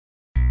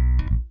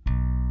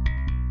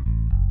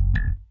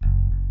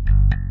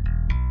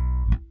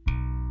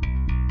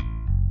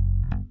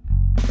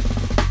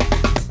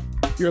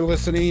You're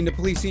listening to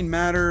Policing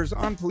Matters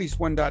on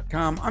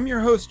policeone.com. I'm your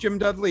host, Jim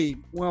Dudley.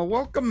 Well,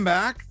 welcome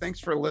back. Thanks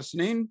for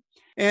listening.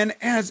 And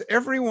as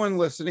everyone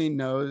listening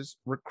knows,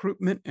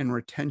 recruitment and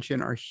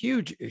retention are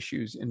huge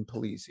issues in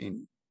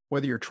policing.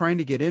 Whether you're trying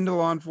to get into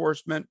law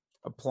enforcement,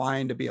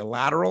 applying to be a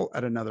lateral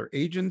at another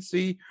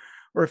agency,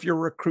 or if you're a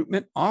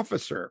recruitment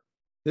officer,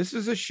 this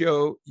is a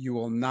show you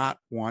will not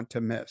want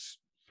to miss.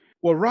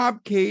 Well,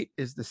 Rob Cate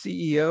is the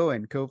CEO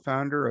and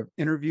co-founder of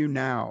Interview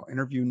Now.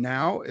 Interview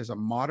Now is a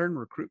modern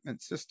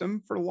recruitment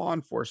system for law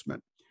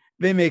enforcement.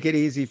 They make it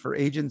easy for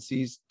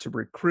agencies to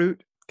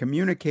recruit,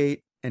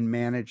 communicate, and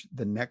manage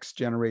the next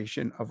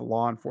generation of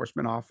law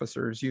enforcement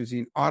officers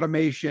using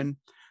automation,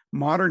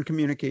 modern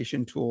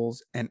communication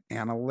tools, and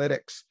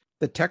analytics.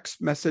 The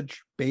text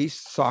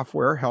message-based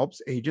software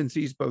helps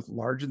agencies both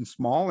large and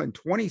small in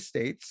 20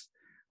 states,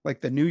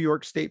 like the New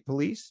York State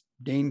Police,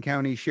 Dane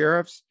County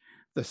Sheriffs,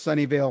 the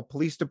Sunnyvale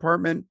Police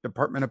Department,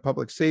 Department of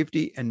Public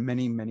Safety, and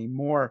many, many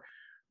more.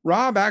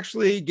 Rob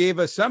actually gave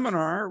a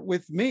seminar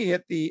with me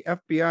at the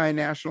FBI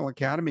National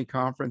Academy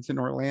Conference in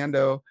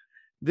Orlando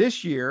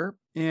this year,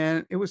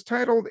 and it was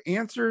titled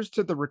Answers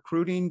to the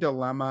Recruiting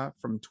Dilemma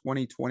from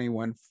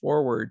 2021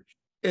 Forward.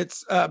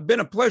 It's been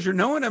a pleasure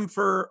knowing him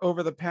for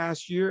over the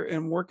past year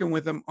and working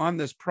with him on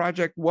this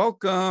project.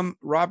 Welcome,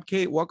 Rob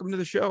Cate. Welcome to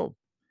the show.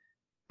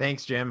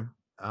 Thanks, Jim.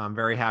 I'm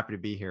very happy to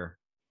be here.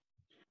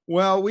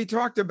 Well, we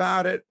talked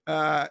about it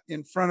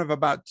in front of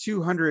about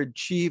 200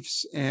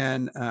 chiefs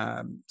and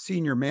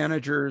senior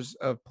managers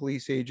of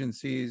police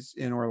agencies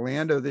in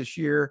Orlando this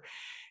year.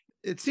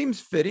 It seems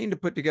fitting to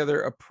put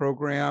together a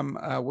program.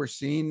 We're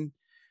seeing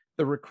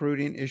the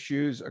recruiting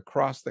issues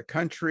across the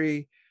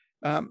country.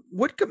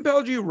 What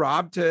compelled you,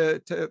 Rob,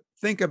 to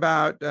think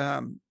about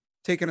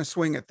taking a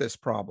swing at this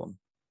problem?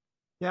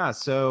 Yeah,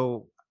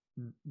 so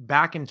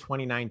back in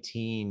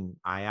 2019,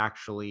 I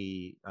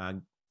actually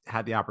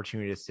had the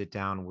opportunity to sit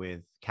down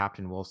with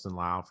Captain Wilson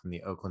Lau from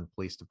the Oakland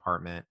Police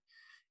Department,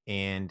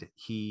 and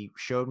he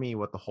showed me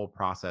what the whole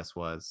process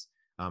was.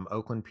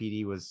 Oakland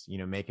PD was,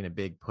 making a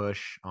big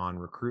push on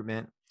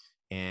recruitment,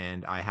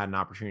 and I had an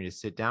opportunity to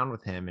sit down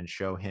with him and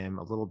show him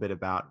a little bit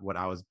about what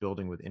I was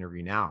building with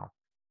Interview Now.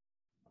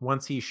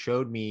 Once he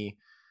showed me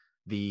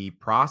the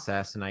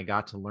process and I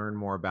got to learn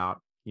more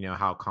about,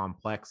 how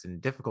complex and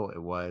difficult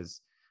it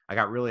was, I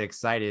got really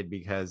excited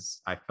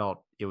because I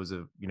felt it was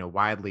a,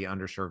 widely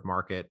underserved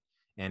market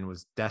and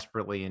was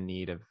desperately in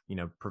need of,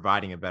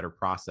 providing a better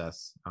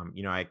process.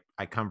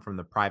 I come from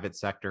the private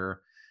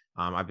sector.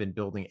 I've been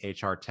building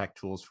HR tech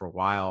tools for a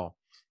while,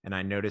 and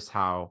I noticed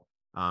how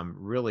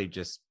really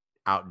just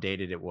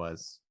outdated it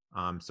was.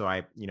 So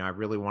I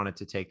really wanted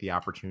to take the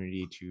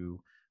opportunity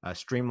to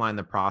streamline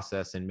the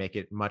process and make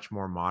it much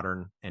more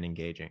modern and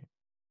engaging.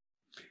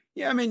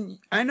 Yeah, I mean,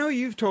 I know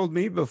you've told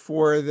me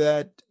before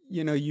that,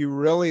 you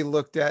really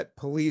looked at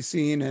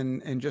policing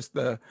and just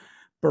the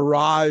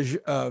barrage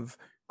of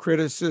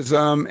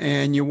criticism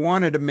and you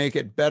wanted to make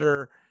it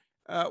better.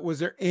 Was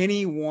there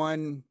any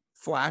one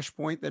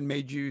flashpoint that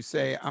made you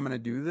say, I'm going to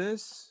do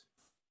this?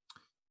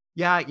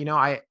 Yeah,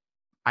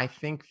 I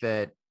think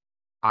that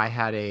I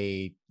had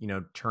a,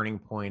 turning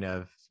point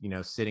of,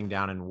 sitting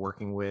down and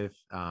working with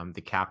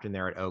the captain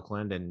there at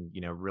Oakland and,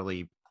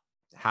 really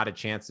had a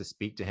chance to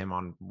speak to him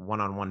on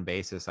one-on-one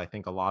basis. I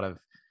think a lot of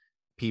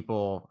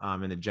people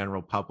in the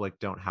general public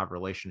don't have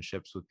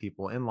relationships with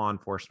people in law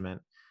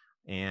enforcement.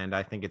 And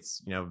I think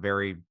it's,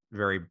 very,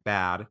 very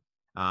bad.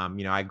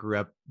 I grew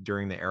up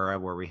during the era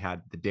where we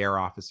had the DARE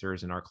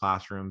officers in our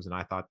classrooms, and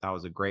I thought that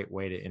was a great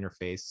way to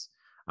interface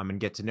and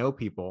get to know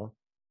people.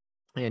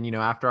 And,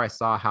 after I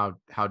saw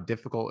how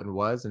difficult it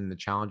was and the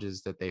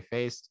challenges that they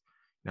faced,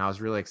 I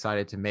was really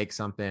excited to make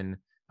something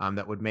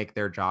that would make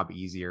their job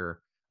easier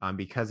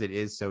because it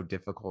is so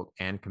difficult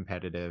and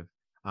competitive,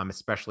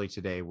 especially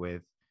today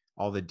with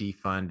all the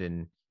defund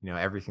and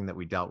everything that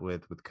we dealt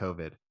with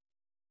COVID.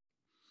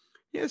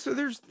 Yeah, so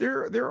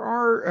there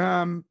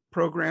are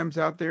programs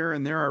out there,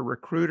 and there are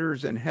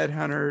recruiters and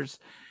headhunters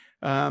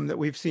that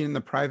we've seen in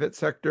the private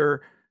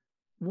sector.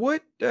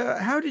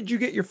 How did you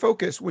get your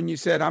focus when you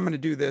said, I'm going to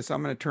do this,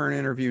 I'm going to turn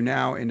Interview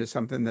Now into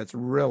something that's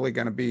really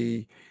going to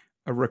be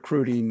a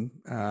recruiting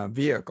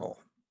vehicle?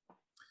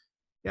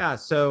 Yeah,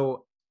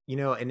 so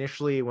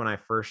initially when I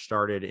first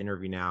started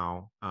Interview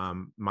Now,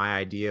 my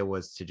idea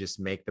was to just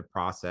make the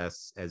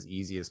process as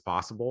easy as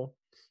possible.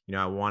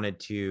 I wanted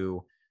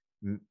to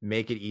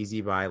make it easy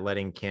by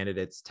letting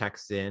candidates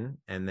text in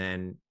and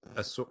then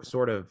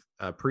sort of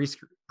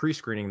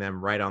pre-screening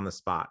them right on the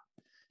spot.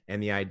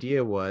 And the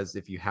idea was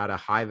if you had a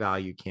high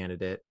value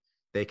candidate,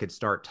 they could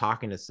start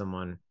talking to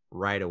someone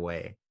right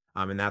away.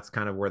 And that's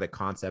kind of where the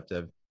concept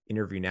of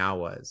Interview Now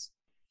was.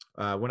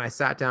 When I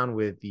sat down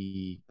with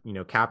the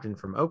captain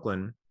from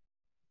Oakland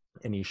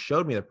and he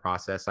showed me the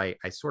process, I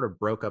sort of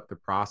broke up the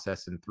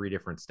process in 3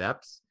 different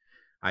steps.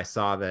 I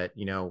saw that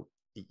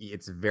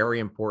it's very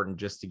important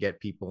just to get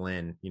people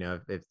in.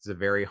 If it's a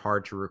very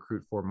hard to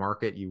recruit for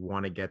market, you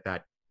want to get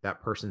that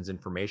person's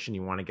information,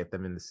 you want to get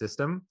them in the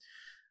system.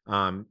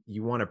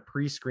 You want to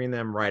pre-screen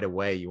them right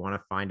away. You want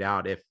to find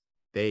out if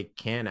they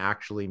can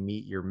actually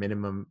meet your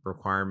minimum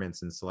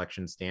requirements and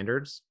selection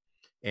standards.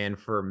 And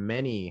for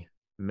many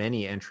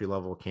entry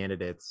level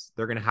candidates,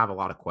 they're going to have a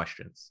lot of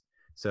questions.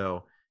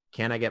 So,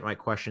 can I get my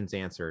questions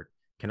answered?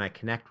 Can I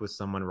connect with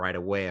someone right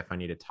away if I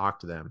need to talk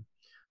to them?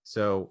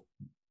 So,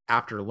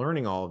 after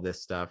learning all of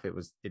this stuff, it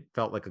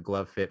felt like a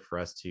glove fit for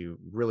us to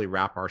really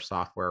wrap our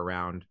software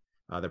around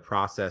the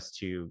process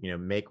to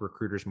make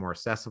recruiters more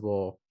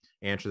accessible,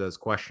 answer those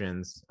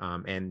questions,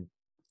 and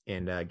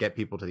get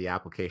people to the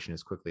application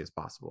as quickly as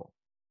possible.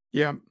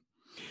 Yeah.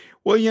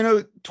 Well,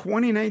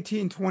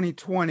 2019,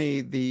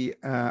 2020, the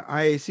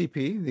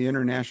IACP, the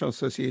International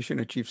Association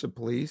of Chiefs of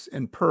Police,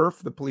 and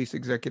PERF, the Police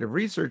Executive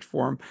Research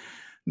Forum,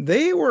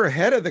 they were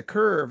ahead of the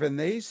curve and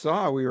they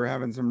saw we were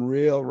having some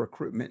real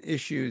recruitment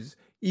issues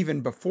even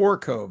before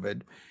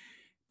COVID,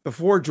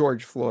 before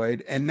George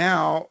Floyd. And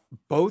now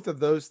both of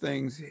those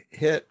things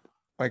hit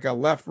like a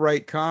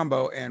left-right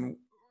combo. And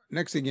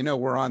next thing you know,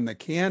 we're on the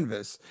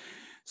canvas.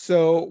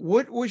 So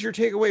what was your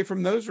takeaway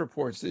from those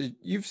reports?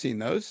 You've seen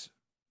those.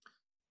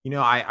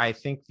 I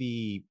think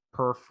the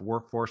PERF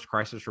Workforce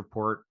Crisis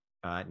Report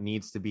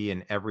needs to be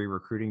in every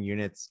recruiting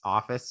unit's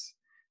office.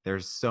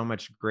 There's so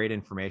much great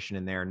information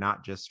in there,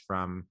 not just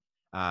from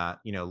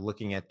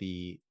looking at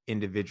the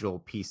individual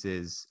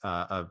pieces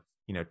of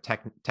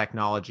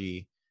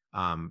technology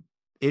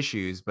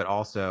issues, but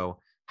also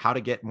how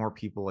to get more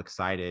people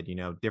excited.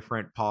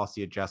 Different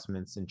policy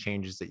adjustments and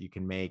changes that you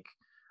can make.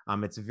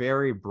 It's a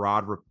very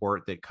broad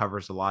report that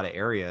covers a lot of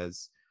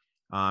areas.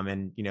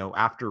 And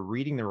after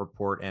reading the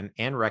report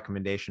and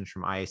recommendations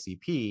from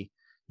IACP,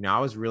 I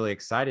was really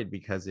excited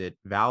because it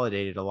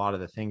validated a lot of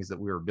the things that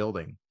we were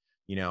building.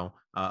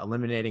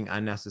 Eliminating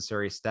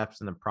unnecessary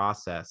steps in the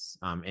process,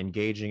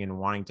 engaging and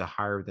wanting to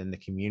hire within the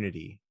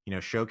community.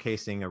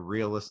 Showcasing a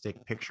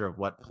realistic picture of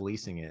what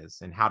policing is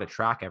and how to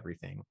track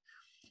everything.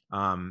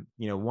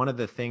 One of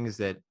the things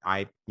that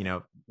I,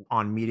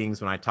 on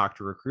meetings when I talk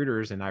to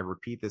recruiters, and I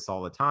repeat this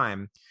all the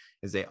time,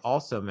 is they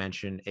also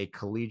mention a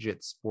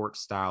collegiate sports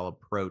style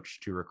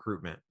approach to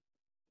recruitment.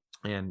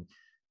 And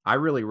I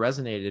really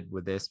resonated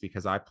with this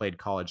because I played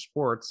college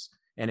sports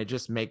and it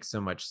just makes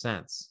so much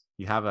sense.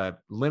 You have a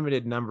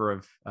limited number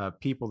of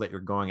people that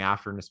you're going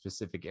after in a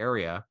specific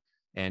area.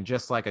 And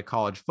just like a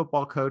college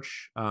football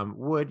coach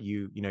would,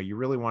 you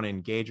really want to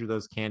engage with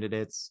those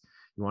candidates.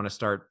 You want to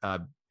start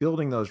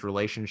building those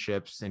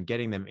relationships and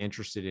getting them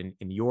interested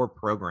in your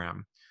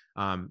program.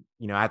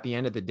 At the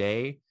end of the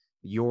day,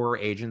 your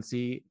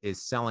agency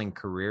is selling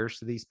careers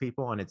to these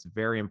people, and it's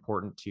very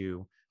important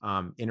to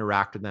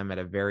interact with them at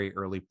a very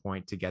early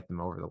point to get them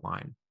over the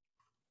line.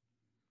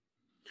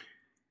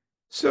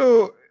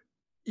 So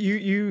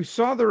you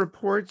saw the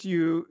reports,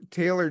 you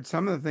tailored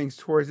some of the things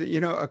towards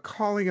it. A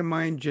colleague of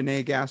mine,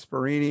 Janae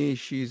Gasparini,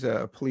 she's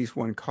a Police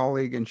One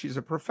colleague, and she's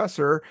a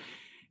professor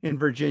in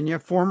Virginia,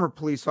 former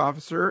police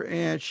officer,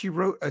 and she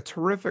wrote a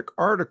terrific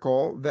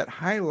article that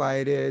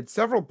highlighted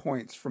several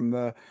points from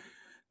the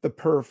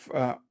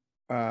PERF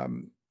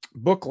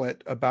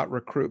booklet about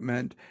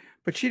recruitment,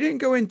 but she didn't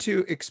go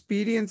into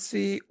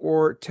expediency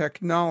or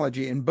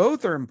technology, and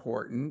both are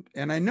important.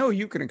 And I know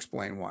you can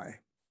explain why.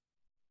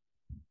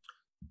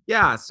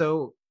 Yeah,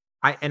 so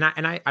I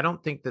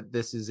don't think that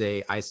this is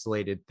a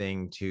isolated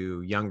thing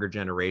to younger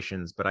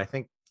generations, but I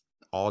think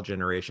all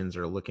generations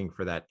are looking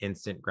for that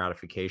instant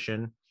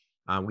gratification.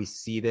 We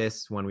see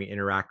this when we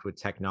interact with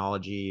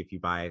technology. If you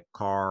buy a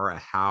car, a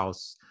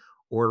house,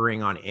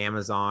 ordering on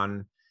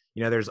Amazon,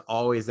 there's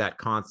always that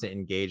constant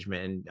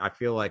engagement. And I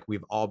feel like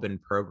we've all been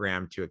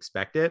programmed to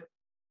expect it.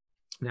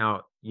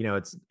 Now,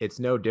 it's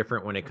no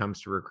different when it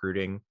comes to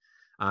recruiting.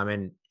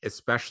 And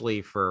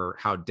especially for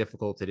how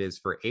difficult it is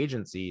for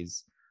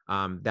agencies,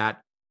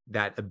 that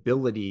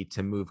ability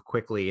to move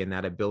quickly and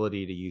that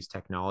ability to use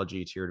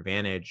technology to your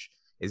advantage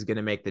is going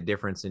to make the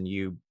difference in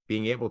you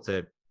being able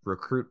to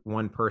recruit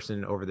one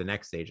person over the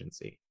next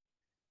agency.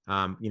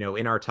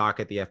 In our talk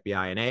at the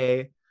FBI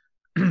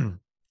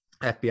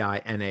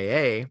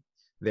NAA,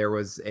 there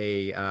was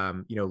a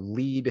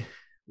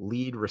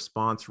lead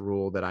response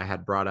rule that I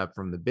had brought up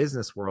from the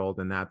business world,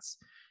 and that's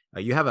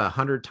you have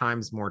 100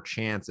 times more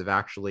chance of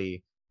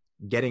actually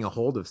getting a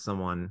hold of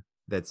someone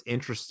that's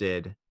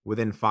interested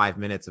within 5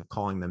 minutes of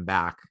calling them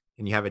back,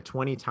 and you have a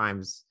 20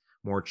 times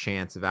more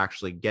chance of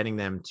actually getting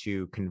them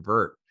to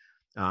convert.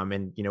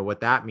 And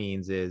what that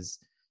means is,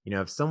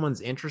 if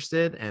someone's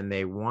interested and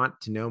they want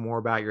to know more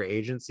about your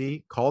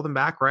agency, call them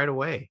back right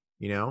away.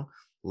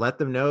 Let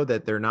them know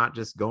that they're not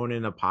just going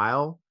in a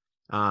pile,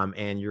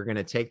 and you're going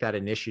to take that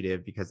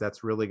initiative, because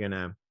that's really going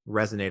to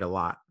resonate a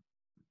lot.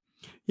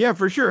 Yeah,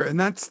 for sure. And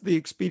that's the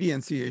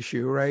expediency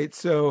issue, right?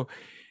 So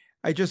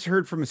I just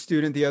heard from a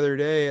student the other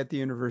day at the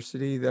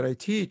university that I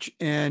teach,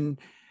 and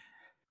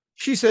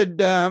she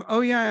said,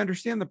 oh, yeah, I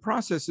understand the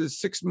process is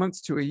 6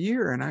 months to a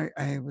year. And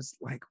I was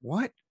like,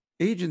 what?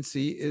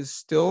 Agency is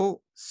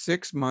still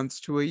 6 months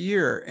to a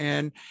year.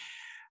 And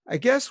I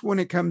guess when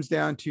it comes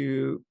down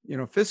to,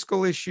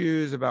 fiscal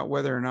issues about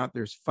whether or not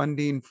there's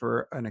funding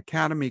for an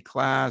academy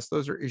class,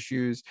 those are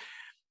issues.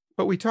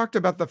 But we talked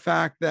about the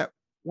fact that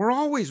we're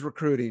always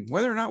recruiting,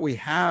 whether or not we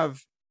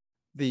have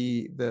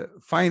the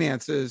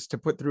finances to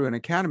put through an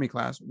academy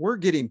class. We're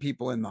getting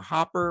people in the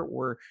hopper,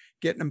 we're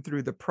getting them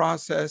through the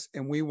process,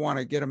 and we want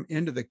to get them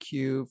into the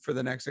queue for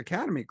the next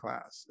academy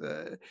class.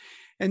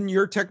 And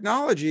your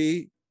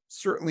technology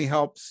certainly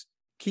helps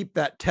keep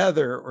that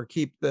tether or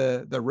keep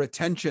the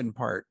retention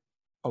part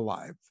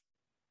alive.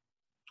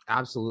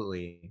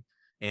 Absolutely.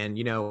 And,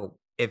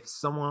 if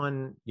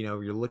someone,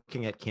 you're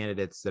looking at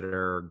candidates that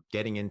are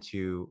getting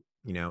into,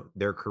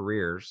 their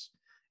careers,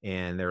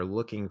 and they're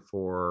looking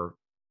for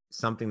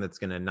something that's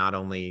going to not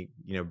only,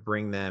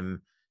 bring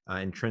them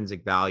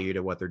intrinsic value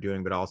to what they're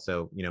doing, but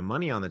also,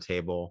 money on the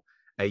table.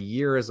 A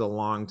year is a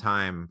long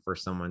time for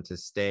someone to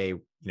stay,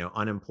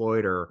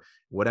 unemployed or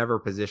whatever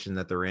position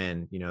that they're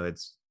in.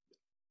 It's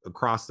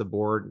across the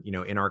board,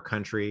 in our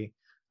country.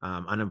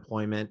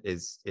 Unemployment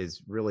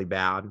is really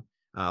bad.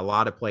 A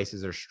lot of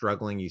places are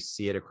struggling. You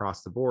see it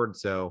across the board.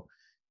 So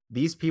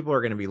these people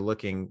are going to be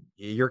looking,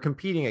 you're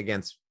competing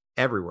against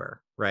everywhere,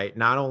 right?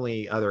 Not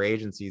only other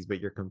agencies, but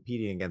you're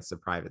competing against the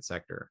private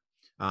sector.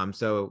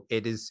 So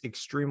it is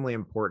extremely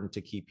important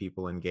to keep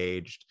people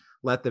engaged.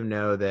 Let them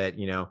know that,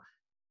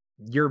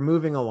 you're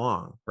moving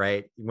along,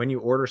 right? When you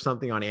order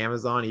something on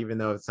Amazon, even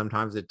though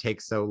sometimes it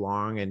takes so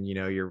long and,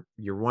 you're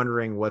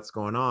wondering what's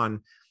going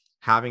on,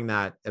 having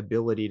that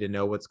ability to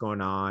know what's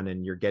going on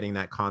and you're getting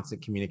that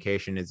constant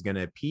communication is going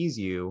to appease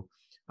you,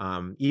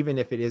 even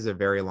if it is a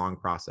very long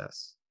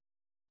process.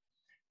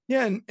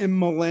 Yeah, and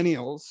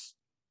millennials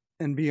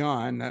and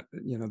beyond, that,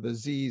 the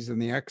Z's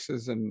and the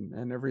X's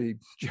and every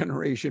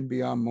generation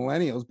beyond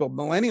millennials, but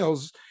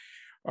millennials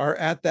are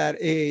at that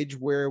age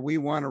where we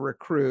want to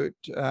recruit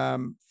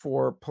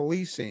for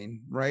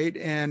policing, right?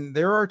 And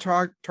they're our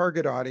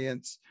target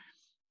audience.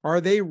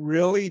 Are they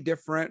really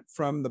different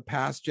from the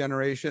past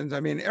generations? I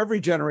mean, every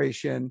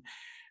generation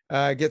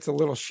gets a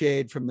little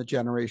shade from the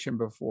generation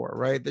before,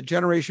 right? The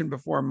generation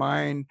before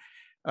mine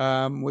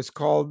was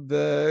called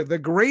the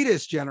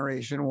greatest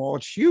generation. Well,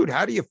 shoot,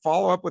 how do you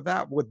follow up with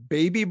that? With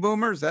baby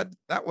boomers? That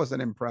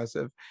wasn't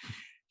impressive.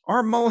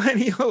 Are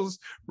millennials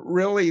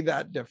really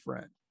that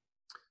different?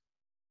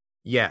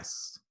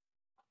 Yes,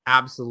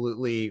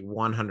 absolutely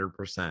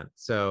 100%.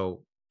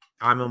 So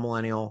I'm a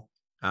millennial.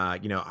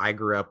 I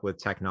grew up with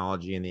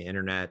technology and the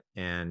internet.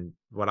 And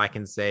what I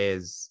can say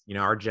is,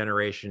 our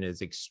generation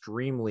is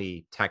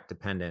extremely tech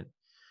dependent.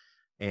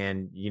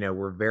 And,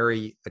 we're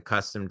very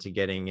accustomed to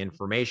getting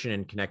information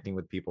and connecting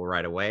with people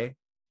right away.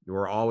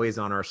 We're always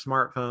on our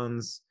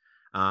smartphones.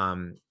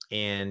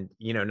 And,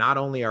 not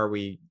only are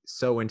we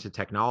so into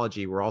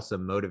technology, we're also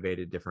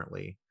motivated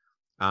differently.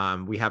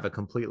 We have a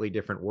completely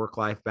different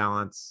work-life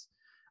balance.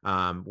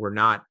 We're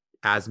not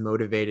as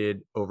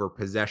motivated over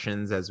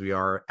possessions as we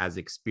are as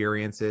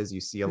experiences.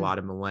 You see a lot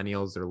of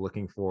millennials that are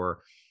looking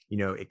for,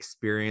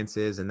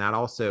 experiences, and that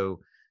also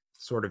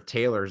sort of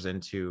tailors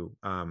into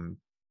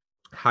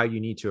how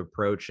you need to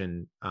approach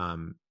and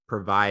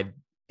provide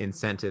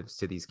incentives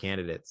to these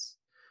candidates.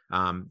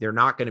 They're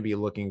not going to be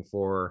looking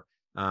for,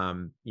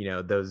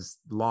 those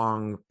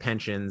long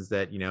pensions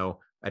that,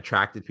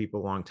 attracted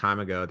people a long time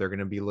ago. They're going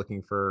to be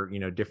looking for,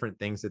 different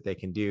things that they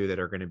can do that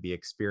are going to be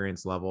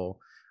experience level,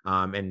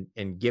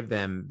 and give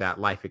them that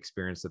life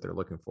experience that they're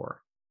looking for.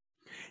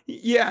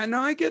 Yeah,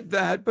 no, I get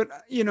that, but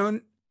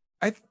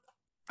I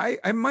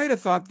I might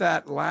have thought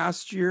that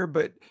last year,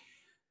 but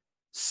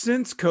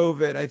since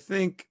COVID, I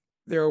think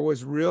there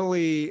was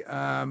really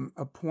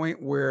a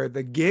point where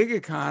the gig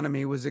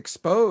economy was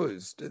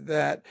exposed.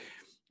 That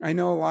I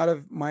know a lot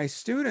of my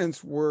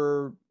students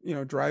were,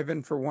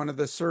 driving for one of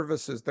the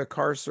services, the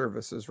car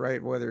services,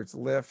 right? Whether it's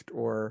Lyft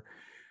or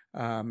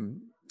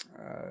um,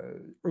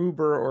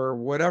 Uber or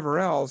whatever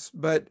else.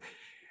 But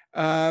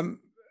um,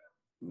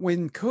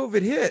 when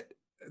COVID hit,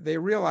 they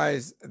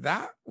realized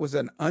that was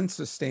an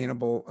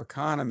unsustainable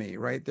economy,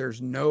 right?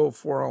 There's no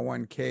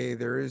 401k,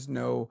 there is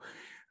no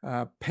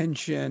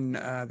pension,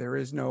 there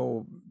is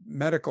no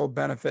medical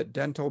benefit,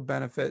 dental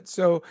benefit.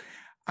 So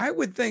I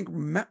would think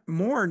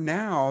more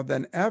now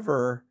than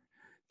ever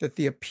that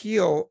the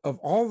appeal of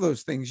all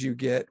those things you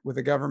get with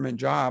a government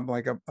job,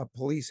 like a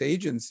police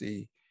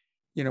agency,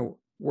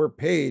 we're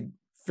paid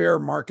fair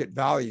market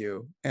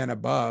value and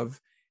above,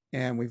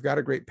 and we've got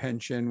a great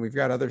pension. We've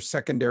got other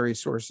secondary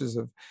sources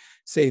of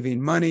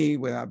saving money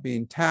without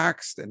being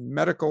taxed, and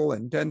medical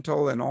and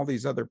dental and all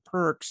these other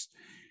perks.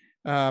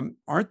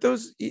 Aren't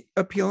those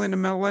appealing to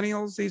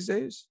millennials these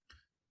days?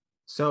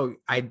 So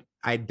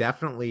I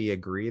definitely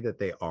agree that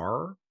they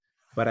are,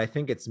 but I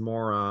think it's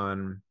more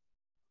on,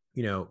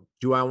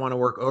 do I want to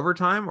work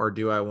overtime or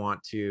do I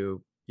want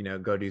to,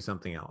 go do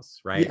something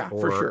else, right? Yeah,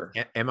 for Or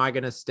sure. am I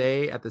going to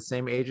stay at the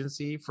same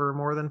agency for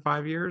more than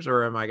 5 years,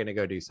 or am I going to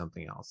go do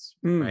something else,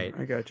 right?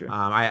 I got you.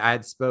 I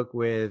had spoke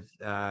with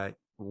a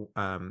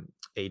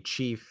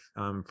chief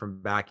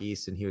from back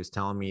east, and he was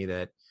telling me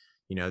that,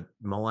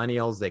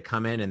 millennials, they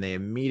come in and they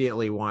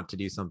immediately want to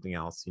do something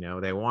else.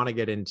 They want to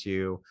get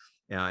into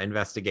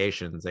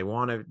investigations. They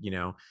want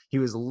to, he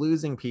was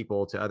losing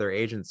people to other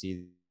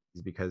agencies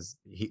because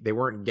they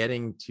weren't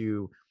getting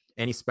to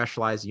any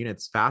specialized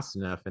units fast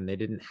enough, and they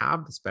didn't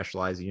have the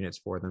specialized units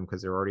for them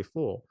because they're already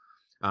full.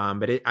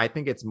 But I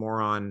think it's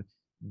more on,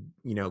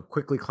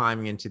 quickly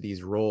climbing into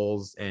these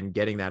roles and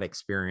getting that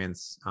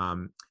experience,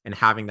 and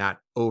having that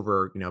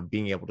over,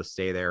 being able to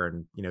stay there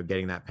and,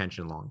 getting that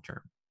pension long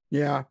term.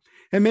 Yeah.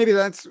 And maybe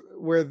that's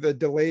where the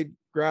delayed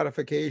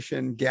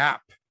gratification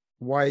gap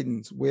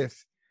widens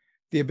with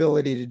the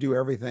ability to do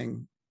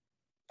everything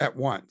at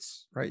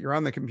once, right? You're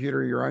on the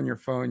computer, you're on your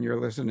phone, you're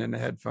listening to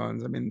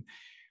headphones. I mean,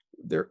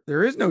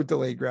 there is no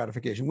delayed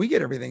gratification. We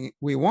get everything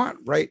we want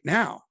right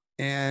now,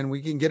 and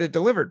we can get it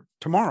delivered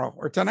tomorrow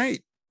or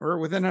tonight or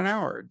within an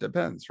hour. It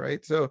depends,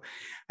 right? So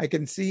I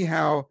can see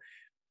how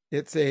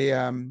it's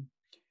there's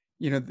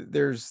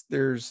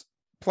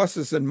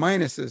pluses and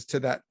minuses to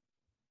that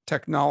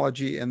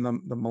technology and the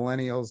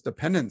millennials'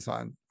 dependence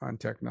on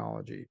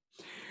technology.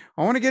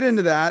 I want to get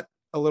into that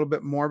a little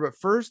bit more, but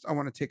first I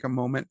want to take a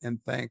moment and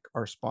thank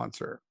our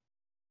sponsor.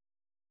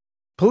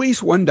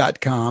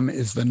 PoliceOne.com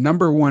is the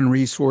 #1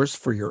 resource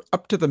for your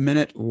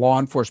up-to-the-minute law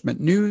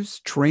enforcement news,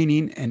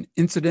 training, and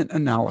incident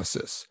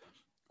analysis.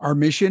 Our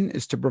mission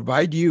is to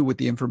provide you with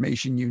the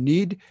information you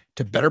need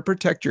to better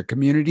protect your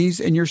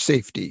communities and your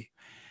safety.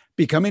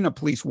 Becoming a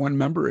Police One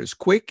member is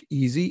quick,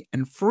 easy,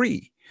 and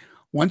free.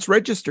 Once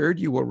registered,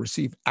 you will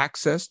receive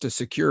access to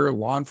secure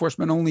law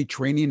enforcement-only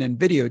training and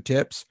video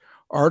tips,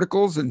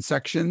 articles and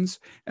sections,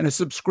 and a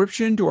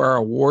subscription to our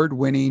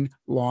award-winning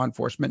law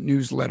enforcement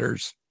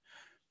newsletters.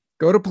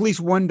 Go to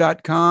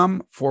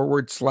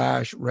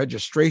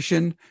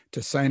policeone.com/registration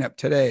to sign up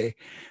today.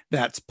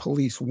 That's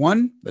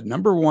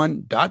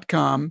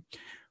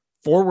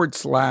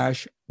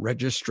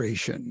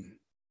policeone.com/registration.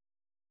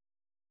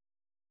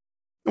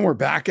 And we're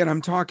back, and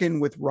I'm talking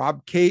with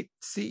Rob Cate,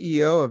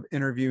 CEO of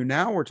Interview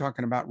Now. We're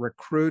talking about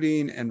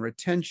recruiting and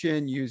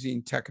retention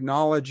using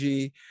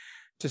technology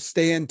to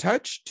stay in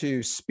touch,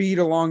 to speed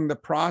along the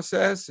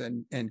process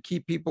and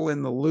keep people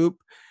in the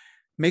loop,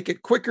 make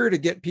it quicker to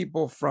get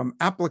people from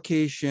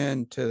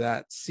application to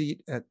that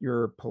seat at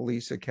your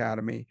police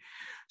academy.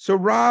 So,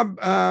 Rob,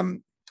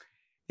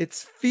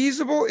 it's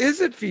feasible. Is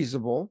it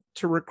feasible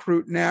to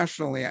recruit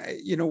nationally?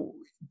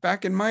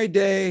 Back in my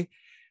day,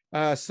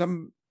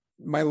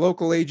 my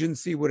local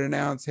agency would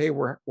announce, hey,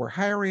 we're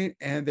hiring,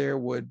 and there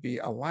would be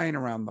a line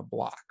around the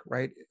block,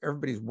 right?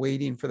 Everybody's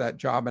waiting for that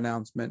job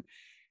announcement,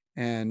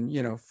 and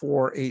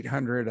 400,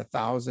 800,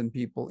 1,000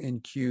 people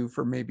in queue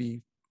for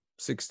maybe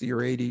 60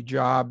 or 80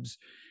 jobs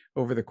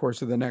over the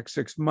course of the next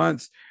 6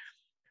 months.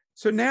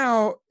 So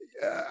now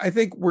I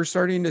think we're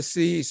starting to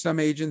see some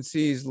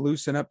agencies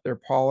loosen up their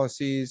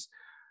policies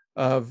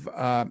of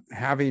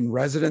having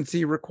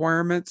residency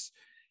requirements.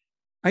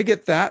 I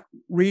get that,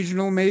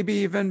 regional maybe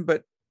even,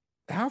 but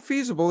how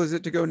feasible is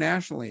it to go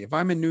nationally? If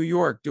I'm in New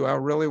York, do I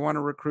really want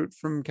to recruit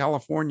from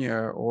California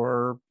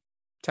or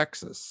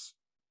Texas?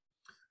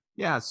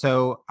 Yeah,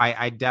 so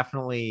I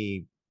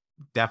definitely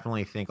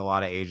think a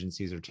lot of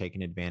agencies are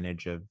taking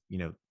advantage of,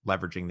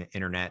 leveraging the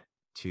internet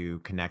to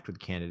connect with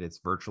candidates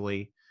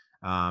virtually.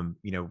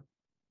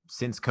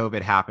 Since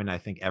COVID happened, I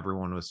think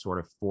everyone was sort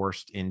of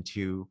forced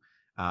into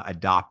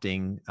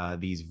adopting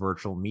these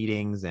virtual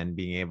meetings and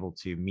being able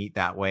to meet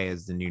that way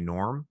as the new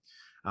norm.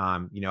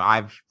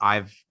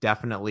 I've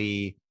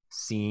definitely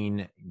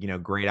seen,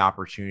 great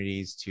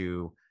opportunities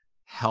to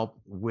help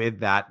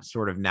with that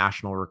sort of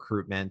national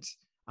recruitment,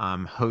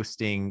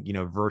 hosting,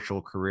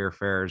 virtual career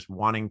fairs,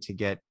 wanting to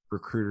get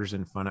recruiters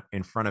in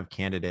front of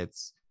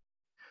candidates,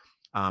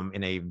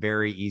 in a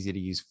very easy to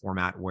use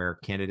format where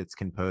candidates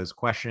can pose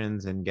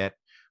questions and get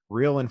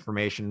real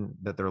information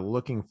that they're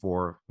looking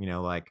for,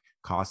 like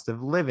cost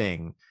of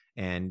living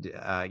and,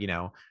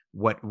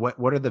 what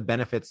are the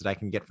benefits that I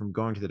can get from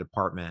going to the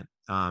department.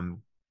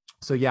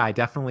 So yeah, I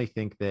definitely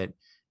think that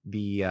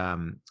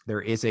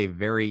there is a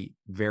very,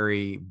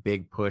 very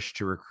big push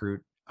to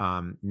recruit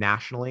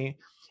nationally.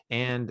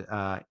 And,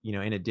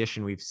 in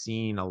addition, we've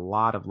seen a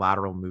lot of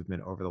lateral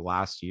movement over the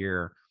last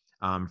year,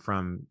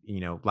 from,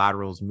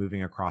 laterals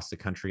moving across the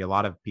country. A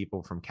lot of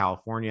people from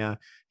California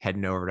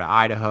heading over to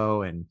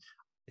Idaho and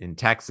in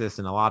Texas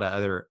and a lot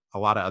of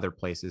other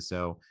places.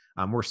 So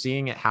we're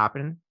seeing it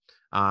happen.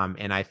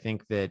 And I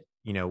think that,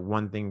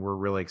 one thing we're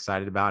really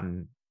excited about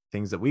and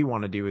things that we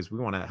want to do is we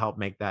want to help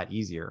make that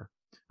easier.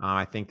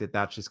 I think that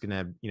that's just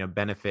going to,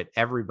 benefit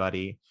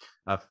everybody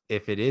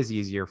if it is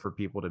easier for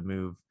people to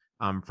move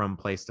from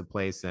place to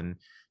place. And,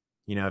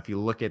 if you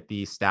look at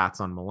the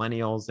stats on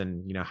millennials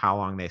and, how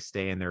long they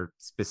stay in their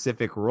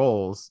specific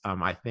roles,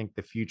 I think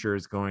the future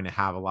is going to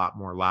have a lot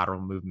more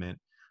lateral movement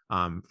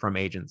from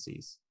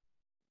agencies.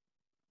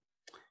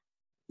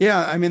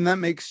 Yeah, I mean, that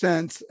makes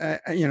sense.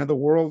 The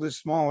world is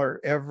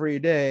smaller every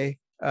day.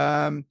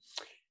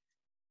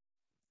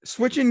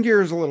 Switching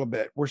gears a little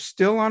bit, we're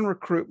still on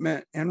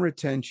recruitment and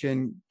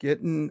retention,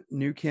 getting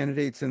new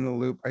candidates in the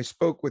loop. I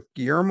spoke with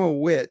Guillermo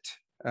Witt,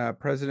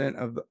 president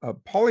of the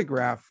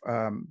Polygraph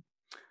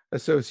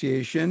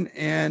Association,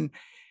 and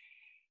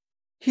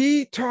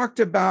he talked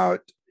about,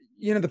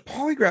 the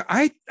polygraph.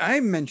 I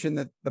mentioned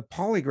that the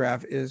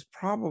polygraph is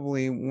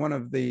probably one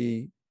of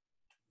the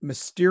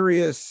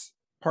mysterious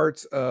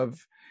parts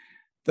of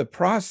the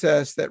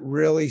process that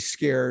really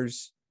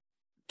scares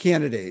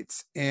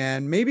candidates,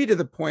 and maybe to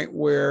the point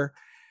where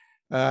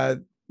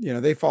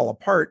they fall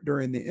apart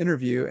during the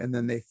interview and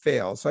then they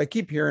fail. So I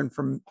keep hearing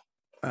from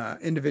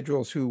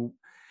individuals who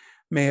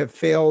may have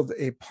failed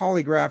a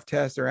polygraph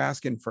test. They're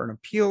asking for an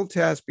appeal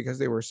test because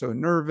they were so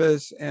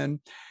nervous. And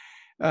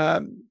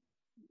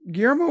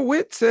Guillermo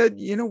Witt said,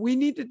 we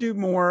need to do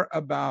more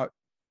about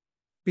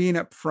being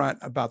upfront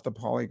about the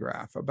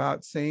polygraph,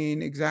 about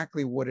saying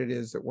exactly what it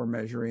is that we're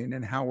measuring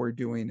and how we're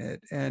doing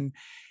it. And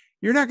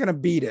you're not going to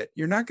beat it.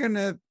 You're not going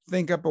to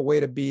think up a way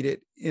to beat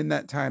it in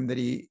that time that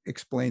he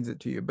explains it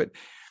to you. But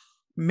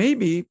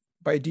maybe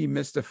by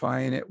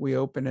demystifying it, we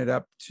open it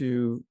up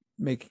to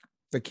make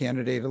the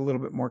candidate a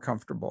little bit more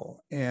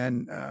comfortable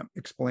and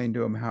explain to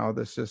them how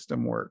the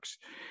system works.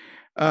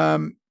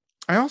 I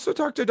also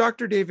talked to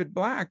Dr. David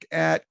Black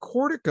at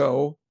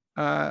Cortico,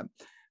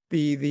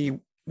 the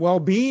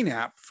well-being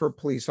app for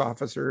police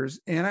officers,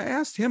 and I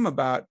asked him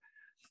about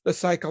the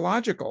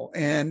psychological.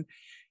 And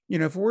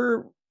if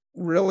we're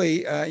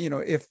really,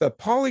 if the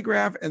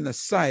polygraph and the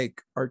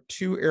psych are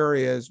two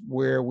areas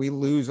where we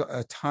lose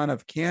a ton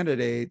of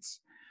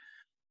candidates,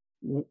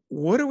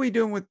 what are we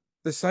doing with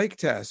the psych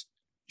test?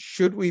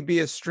 Should we be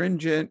as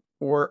stringent,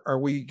 or are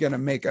we going to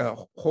make a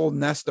whole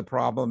nest of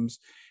problems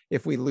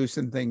if we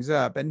loosen things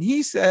up? And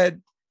he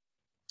said,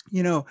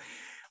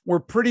 we're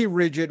pretty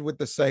rigid with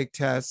the psych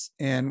tests,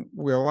 and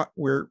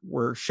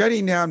we're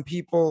shutting down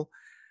people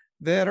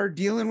that are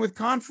dealing with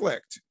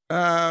conflict,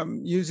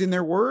 using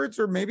their words,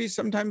 or maybe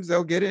sometimes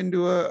they'll get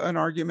into an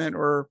argument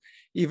or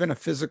even a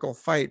physical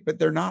fight, but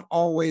they're not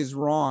always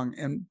wrong.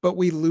 But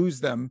we lose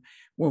them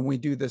when we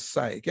do the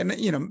psych. And,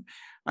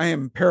 I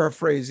am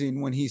paraphrasing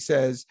when he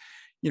says,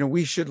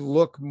 we should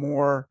look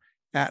more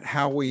at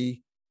how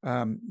we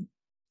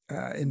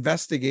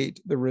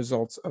investigate the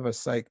results of a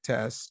psych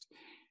test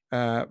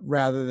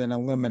rather than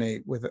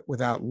eliminate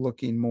without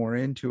looking more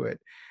into it.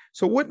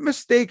 So what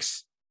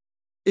mistakes,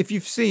 if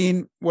you've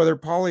seen, whether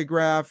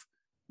polygraph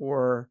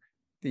or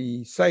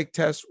the psych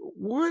test,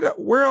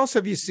 where else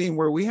have you seen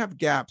where we have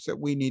gaps that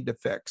we need to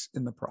fix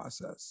in the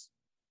process?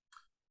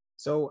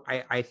 So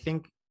I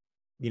think,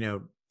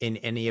 in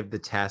any of the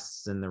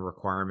tests and the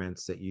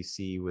requirements that you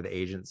see with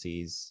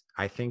agencies,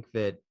 I think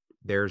that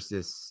there's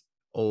this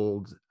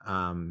old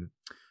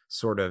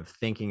sort of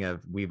thinking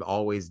of, we've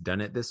always done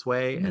it this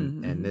way,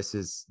 and this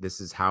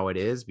is how it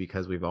is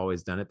because we've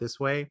always done it this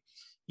way,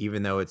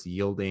 even though it's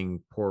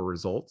yielding poor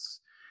results.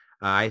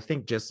 I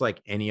think just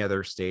like any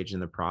other stage in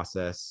the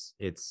process,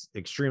 it's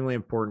extremely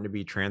important to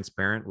be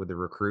transparent with the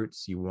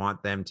recruits. You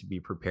want them to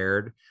be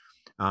prepared.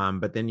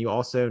 But then you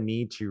also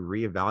need to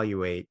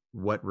reevaluate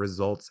what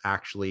results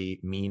actually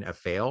mean a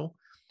fail.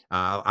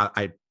 A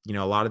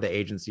lot of the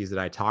agencies that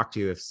I talk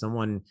to, if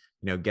someone,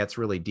 gets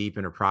really deep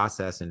in a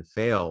process and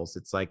fails,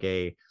 it's like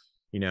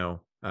you're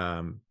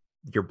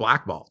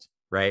blackballed,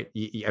 right?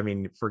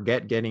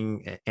 Forget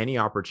getting any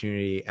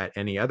opportunity at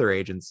any other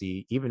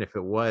agency, even if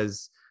it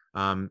was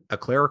a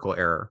clerical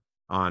error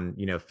on,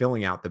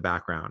 filling out the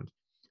background.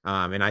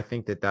 And I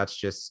think that's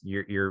just,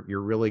 you're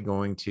really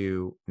going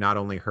to not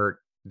only hurt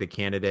the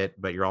candidate,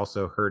 but you're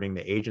also hurting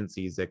the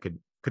agencies that could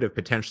have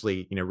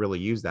potentially, really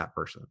used that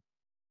person.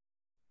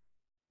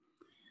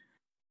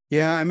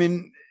 Yeah,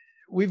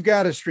 we've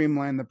got to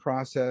streamline the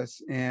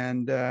process,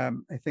 and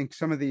I think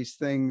some of these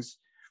things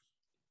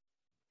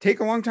take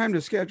a long time to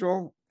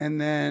schedule,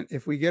 and then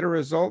if we get a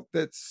result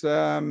that's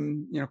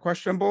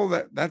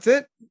questionable, that's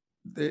it,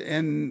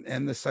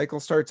 and the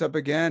cycle starts up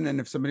again. And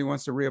if somebody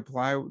wants to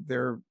reapply,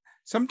 they're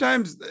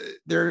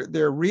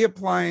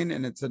reapplying,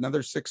 and it's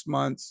another 6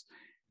 months.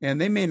 And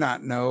they may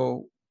not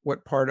know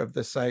what part of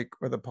the psych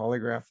or the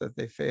polygraph that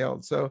they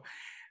failed. So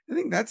I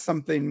think that's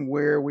something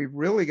where we've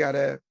really got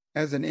to,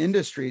 as an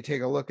industry,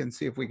 take a look and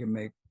see if we can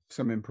make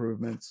some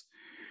improvements.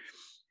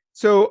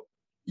 So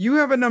you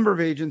have a number of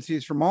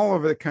agencies from all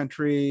over the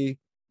country,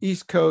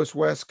 East Coast,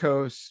 West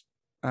Coast,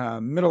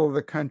 middle of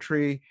the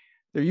country.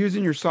 They're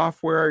using your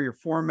software, your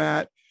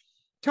format.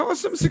 Tell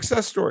us some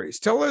success stories.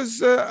 Tell us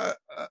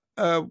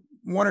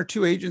one or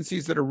two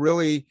agencies that are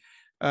really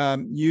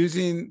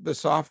using the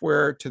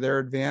software to their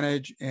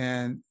advantage,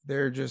 and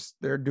they're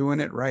doing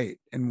it right,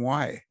 and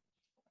why.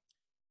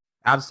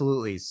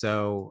 Absolutely.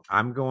 So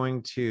I'm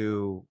going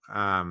to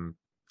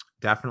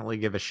definitely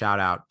give a shout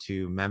out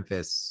to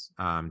Memphis,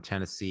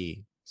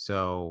 Tennessee.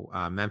 So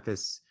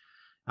Memphis,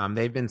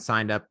 they've been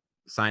signed up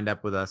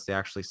with us. They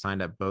actually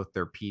signed up both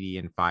their PD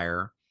and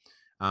fire.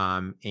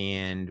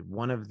 And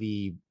one of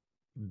the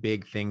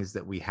big things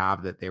that we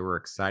have that they were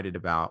excited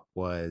about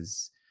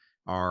was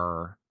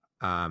our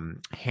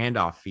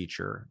handoff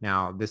feature.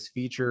 Now, this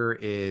feature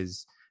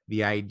is,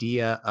 the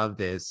idea of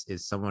this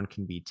is someone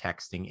can be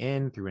texting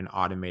in through an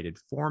automated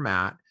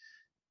format,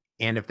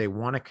 and if they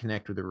want to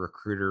connect with a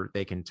recruiter,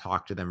 they can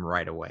talk to them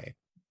right away.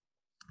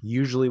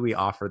 Usually we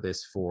offer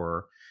this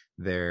for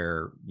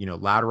their,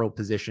 lateral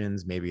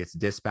positions, maybe it's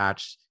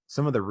dispatch,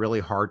 some of the really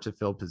hard to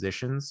fill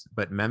positions,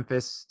 but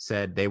Memphis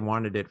said they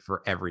wanted it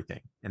for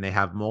everything. And they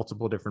have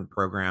multiple different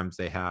programs.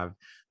 They have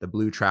the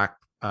Blue Track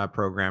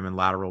program and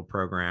lateral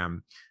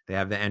program. They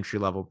have the entry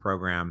level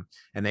program,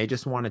 and they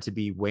just want it to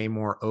be way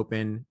more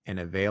open and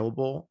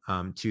available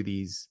to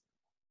these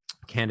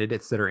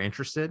candidates that are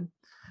interested.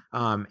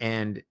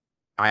 And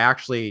I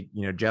actually,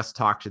 just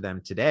talked to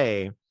them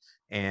today,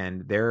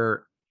 and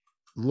they're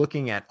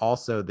looking at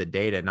also the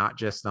data, not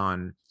just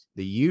on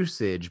the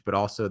usage, but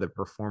also the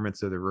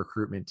performance of the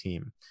recruitment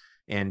team.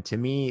 And to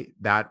me,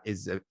 that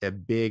is a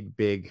big,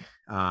 big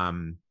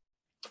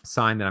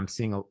sign that I'm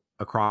seeing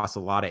across a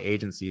lot of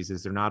agencies,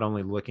 is they're not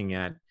only looking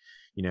at,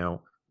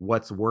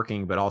 what's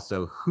working, but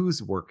also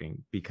who's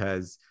working,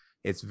 because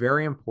it's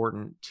very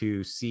important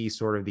to see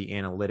sort of the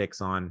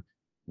analytics on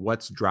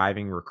what's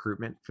driving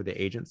recruitment for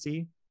the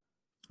agency.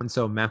 And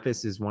so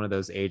Memphis is one of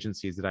those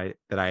agencies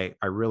that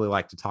I really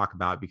like to talk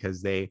about,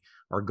 because they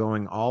are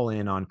going all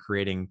in on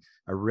creating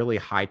a really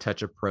high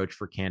touch approach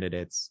for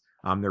candidates.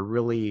 They're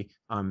really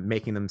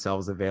making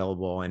themselves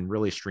available and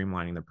really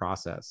streamlining the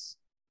process.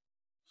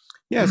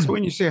 Yeah. So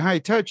when you say high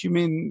touch, you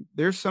mean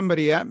there's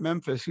somebody at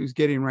Memphis who's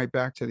getting right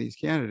back to these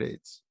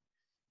candidates.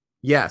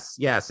 Yes.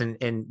 And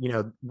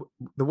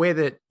the way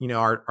that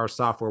our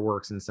software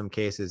works in some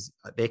cases,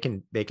 they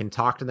can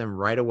talk to them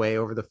right away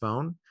over the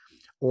phone,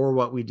 or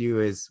what we do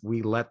is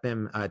we let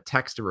them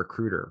text a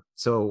recruiter.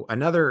 So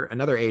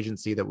another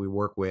agency that we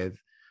work with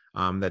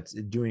that's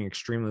doing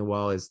extremely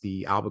well is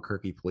the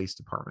Albuquerque Police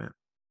Department.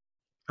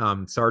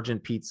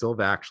 Sergeant Pete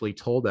Silva actually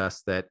told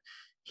us that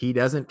he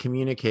doesn't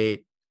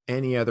communicate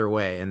any other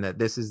way, and that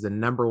this is the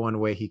number one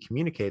way he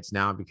communicates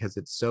now, because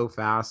it's so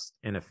fast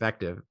and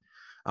effective.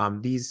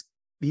 These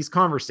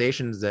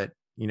conversations that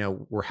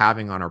we're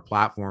having on our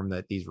platform,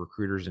 that these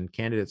recruiters and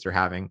candidates are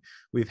having,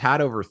 we've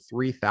had over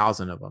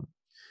 3,000 of them.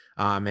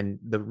 And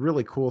the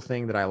really cool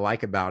thing that I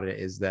like about it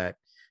is that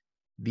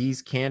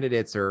these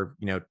candidates are,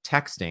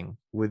 texting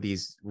with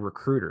these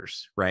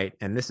recruiters, right?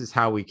 And this is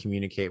how we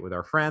communicate with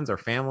our friends, our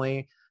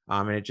family.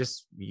 And it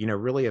just,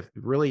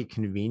 really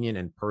convenient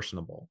and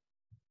personable.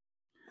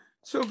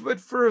 So, but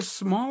for a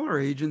smaller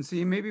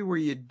agency, maybe where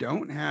you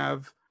don't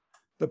have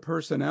the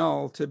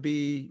personnel to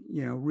be,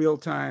 real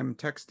time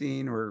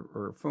texting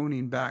or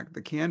phoning back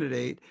the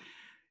candidate,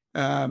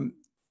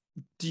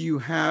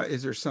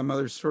 is there some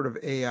other sort of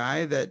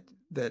AI that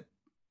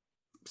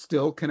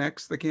still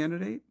connects the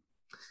candidate?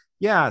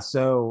 Yeah.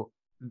 So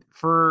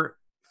for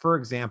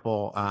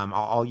example,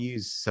 I'll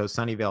use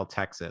Sunnyvale,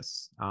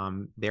 Texas.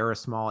 They're a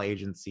small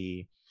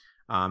agency.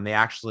 They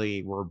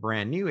actually were a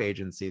brand new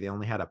agency. They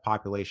only had a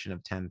population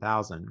of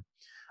 10,000.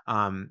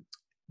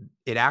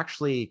 It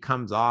actually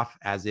comes off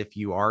as if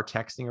you are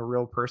texting a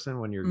real person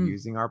when you're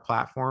using our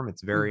platform.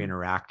 It's very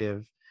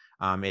interactive.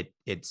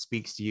 It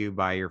speaks to you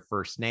by your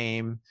first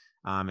name,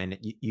 and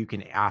you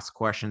can ask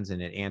questions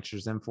and it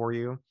answers them for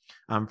you.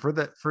 For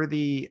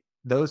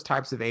those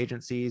types of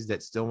agencies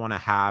that still want to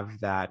have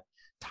that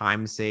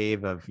time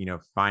save of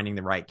finding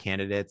the right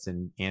candidates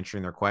and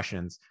answering their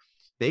questions,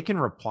 they can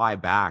reply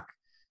back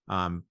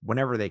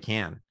whenever they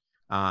can.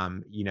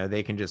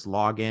 They can just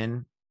log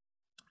in,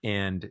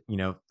 and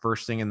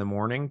first thing in the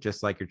morning,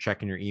 just like you're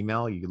checking your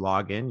email, you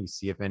log in, you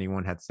see if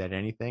anyone had said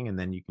anything, and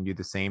then you can do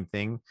the same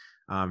thing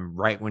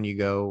right when you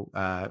go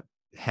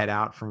head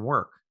out from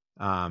work.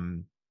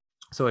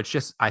 So it's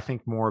just, I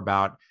think, more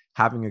about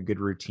having a good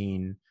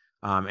routine,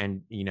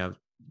 and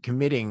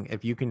committing.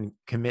 If you can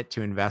commit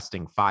to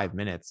investing 5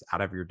 minutes out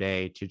of your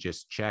day to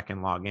just check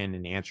and log in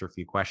and answer a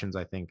few questions,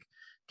 I think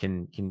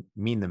can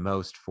mean the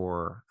most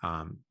for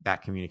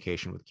that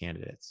communication with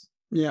candidates.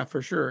 Yeah,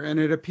 for sure. And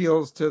it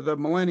appeals to the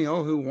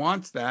millennial who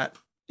wants that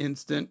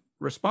instant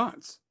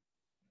response.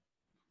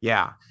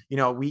 Yeah.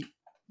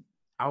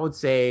 I would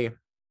say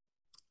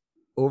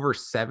over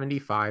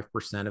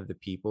 75% of the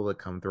people that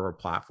come through our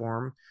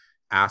platform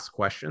ask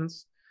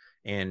questions,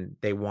 and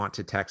they want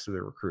to text with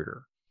a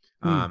recruiter.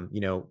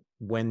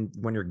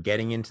 When you're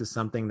getting into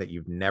something that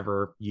you've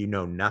never,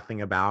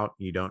 nothing about,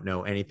 you don't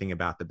know anything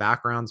about the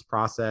backgrounds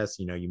process,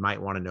 you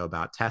might want to know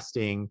about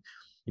testing,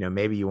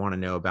 maybe you want to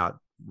know about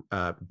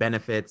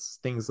benefits,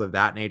 things of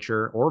that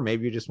nature, or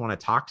maybe you just want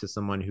to talk to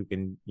someone who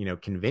can,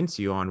 convince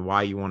you on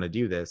why you want to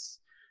do this.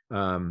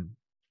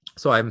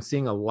 So I'm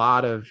seeing a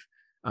lot of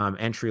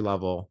entry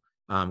level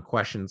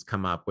questions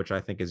come up, which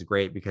I think is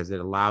great, because it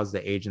allows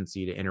the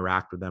agency to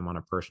interact with them on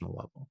a personal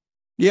level.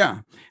 Yeah.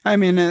 I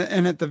mean,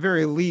 and at the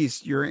very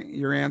least,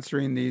 you're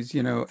answering these,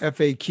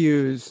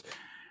 FAQs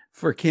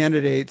for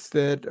candidates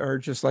that are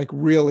just like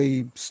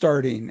really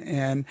starting.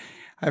 And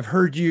I've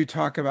heard you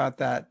talk about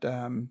that,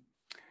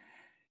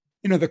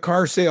 the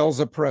car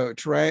sales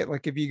approach, right?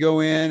 Like if you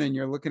go in and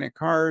you're looking at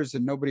cars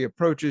and nobody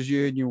approaches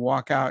you, and you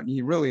walk out and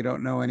you really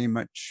don't know any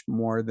much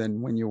more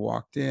than when you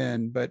walked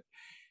in, but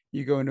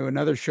you go into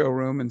another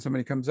showroom and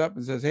somebody comes up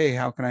and says, "Hey,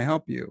 how can I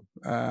help you?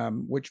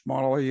 Which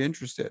model are you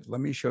interested?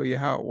 Let me show you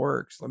how it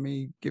works. Let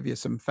me give you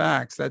some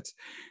facts."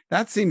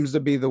 That seems to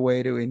be the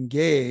way to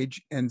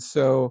engage. And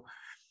so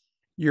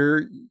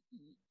you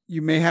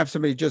may have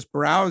somebody just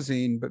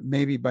browsing, but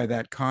maybe by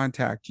that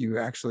contact, you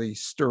actually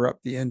stir up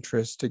the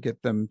interest to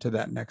get them to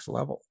that next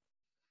level.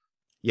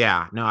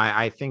 Yeah, no,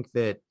 I think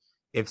that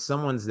if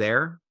someone's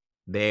there,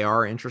 they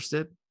are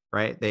interested,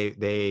 right?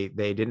 They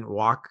didn't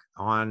walk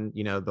on,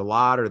 the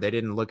lot, or they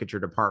didn't look at your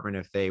department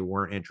if they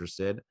weren't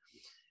interested.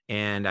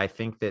 And I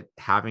think that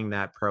having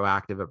that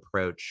proactive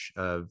approach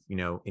of,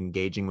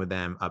 engaging with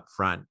them up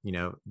front,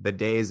 the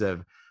days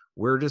of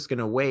we're just going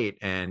to wait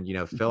and,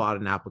 fill out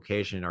an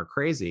application are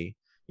crazy.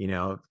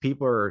 If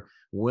people are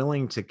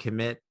willing to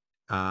commit,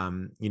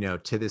 to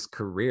this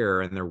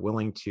career, and they're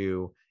willing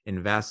to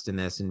invest in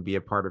this and be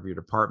a part of your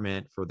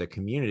department for the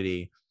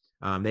community,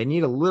 they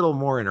need a little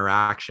more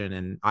interaction.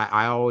 And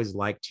I always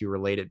like to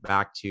relate it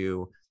back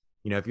to,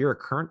 if you're a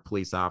current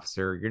police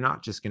officer, you're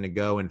not just going to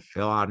go and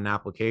fill out an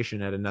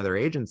application at another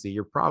agency.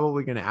 You're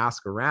probably going to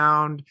ask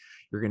around.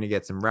 You're going to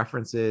get some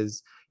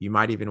references. You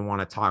might even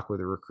want to talk with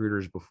the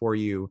recruiters before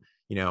you,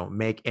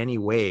 make any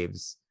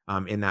waves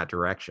in that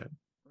direction.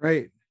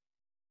 Right.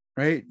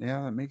 Right.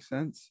 Yeah, that makes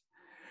sense.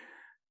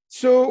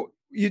 So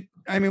we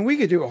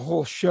could do a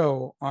whole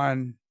show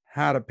on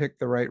how to pick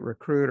the right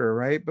recruiter,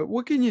 right? But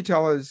what can you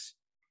tell us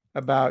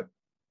about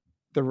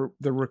the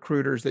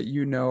recruiters that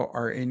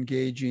are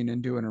engaging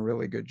and doing a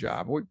really good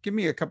job? Give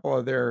me a couple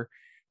of their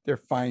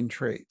fine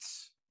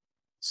traits.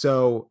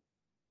 So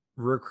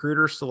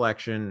recruiter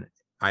selection,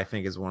 I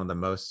think, is one of the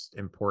most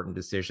important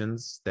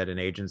decisions that an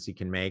agency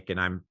can make.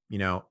 And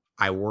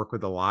I work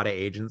with a lot of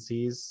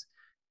agencies,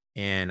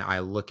 and I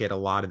look at a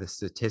lot of the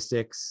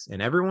statistics, and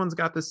everyone's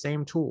got the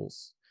same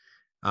tools.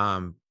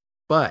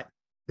 But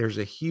there's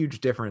a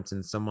huge difference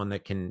in someone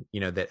that can,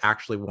 that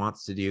actually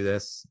wants to do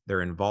this.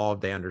 They're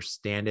involved, they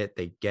understand it,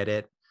 they get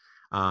it,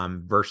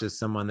 versus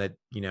someone that,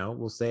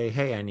 will say,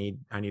 hey, I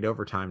need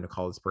overtime to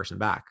call this person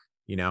back.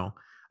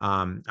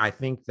 I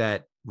think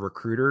that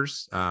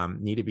recruiters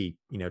need to be,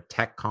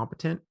 tech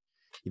competent.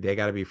 They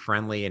got to be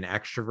friendly and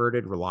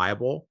extroverted,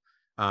 reliable.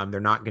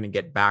 They're not going to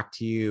get back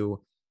to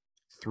you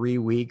 3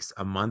 weeks,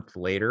 a month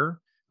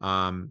later.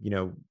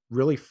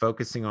 Really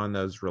focusing on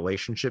those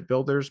relationship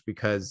builders,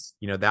 because,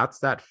 that's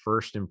that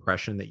first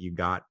impression that you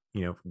got,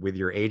 with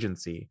your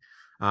agency.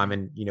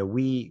 And,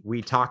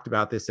 we talked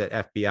about this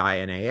at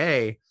FBI and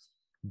AA,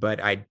 but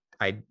I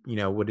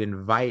would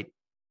invite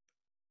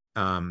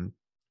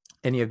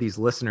any of these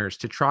listeners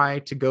to try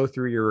to go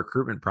through your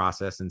recruitment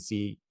process and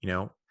see,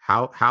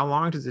 how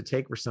long does it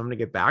take for someone to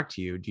get back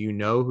to you? Do you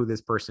know who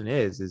this person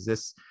is? Is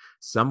this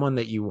someone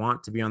that you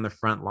want to be on the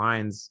front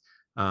lines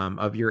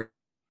of your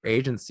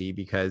agency?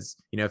 Because,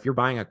 if you're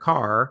buying a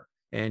car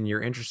and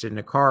you're interested in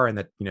a car, and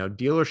the,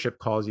 dealership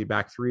calls you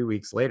back 3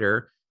 weeks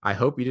later, I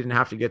hope you didn't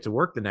have to get to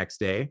work the next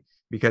day,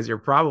 because you're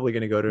probably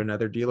going to go to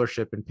another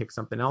dealership and pick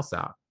something else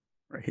out.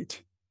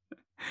 Right.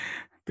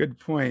 Good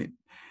point.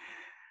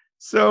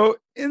 So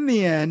in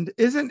the end,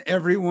 isn't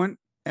everyone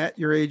at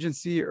your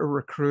agency a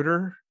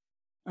recruiter?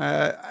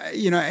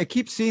 I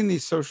keep seeing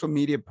these social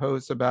media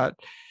posts about,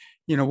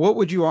 what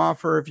would you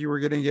offer if you were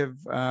going to give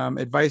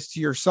advice to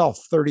yourself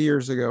 30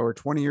 years ago or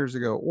 20 years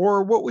ago?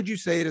 Or what would you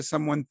say to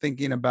someone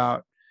thinking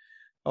about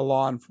a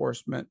law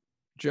enforcement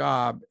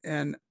job?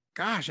 And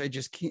gosh, I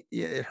just can't,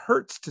 it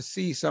hurts to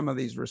see some of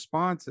these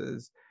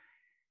responses.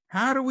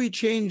 How do we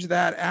change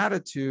that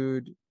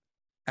attitude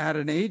at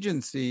an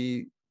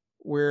agency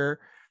where,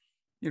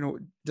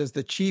 does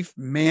the chief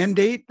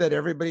mandate that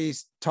everybody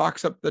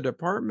talks up the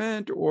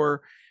department?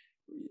 Or,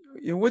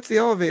 what's the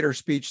elevator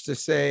speech to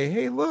say,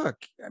 hey, look,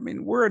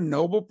 we're a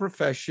noble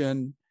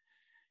profession.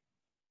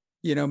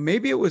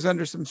 Maybe it was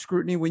under some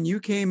scrutiny when you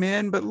came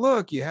in, but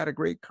look, you had a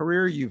great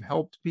career. You've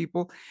helped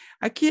people.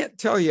 I can't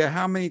tell you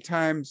how many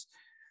times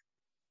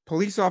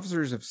police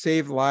officers have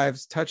saved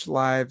lives, touched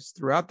lives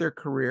throughout their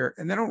career,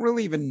 and they don't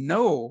really even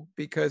know,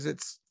 because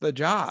it's the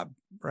job,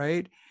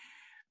 right?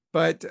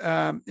 But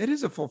it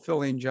is a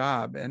fulfilling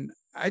job. And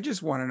I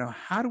just want to know,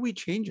 how do we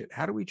change it?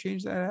 How do we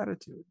change that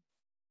attitude?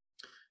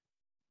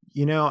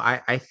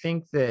 I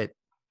think that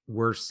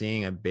we're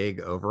seeing a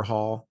big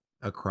overhaul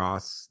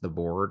across the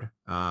board.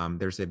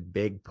 There's a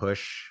big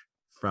push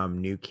from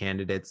new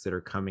candidates that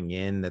are coming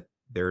in, that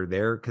they're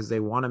there because they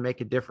want to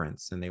make a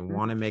difference, and they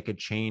want to make a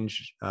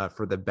change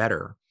for the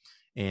better.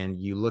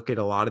 And you look at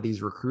a lot of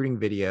these recruiting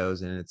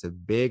videos, and it's a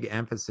big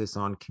emphasis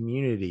on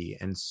community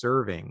and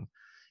serving.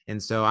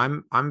 And so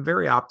I'm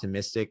very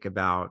optimistic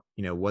about,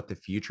 what the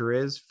future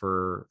is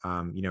for,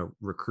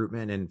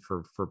 recruitment and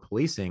for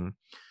policing.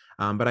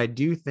 But I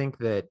do think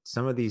that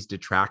some of these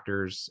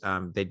detractors,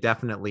 they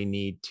definitely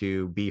need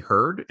to be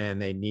heard,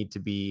 and they need to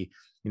be,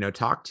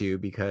 talked to,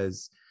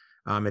 because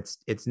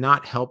it's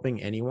not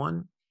helping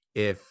anyone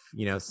if,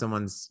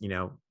 someone's,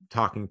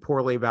 talking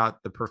poorly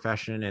about the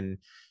profession. And,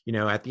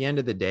 at the end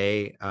of the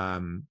day,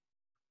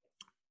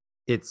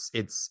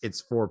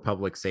 it's for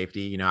public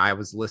safety. I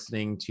was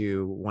listening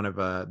to one of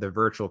the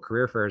virtual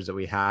career fairs that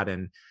we had,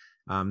 and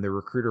the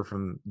recruiter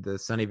from the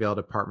Sunnyvale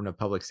Department of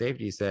Public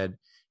Safety said,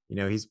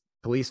 he's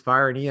police,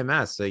 fire, and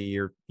EMS, so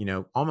you're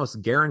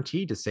almost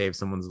guaranteed to save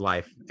someone's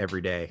life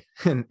every day.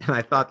 And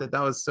I thought that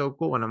was so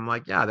cool. And I'm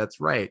like, yeah,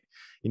 that's right.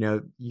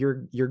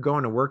 You're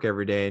going to work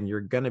every day, and you're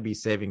going to be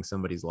saving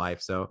somebody's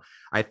life. So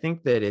I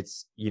think that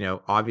it's,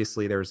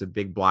 obviously there's a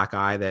big black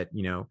eye that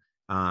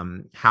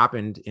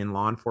happened in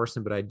law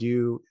enforcement, but I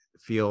do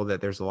feel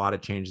that there's a lot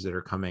of changes that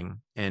are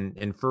coming,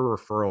 and for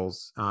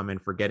referrals,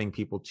 and for getting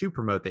people to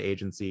promote the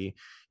agency,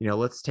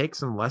 let's take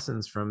some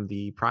lessons from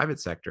the private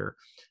sector.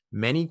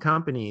 Many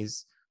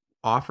companies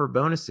offer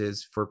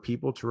bonuses for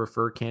people to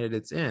refer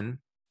candidates in,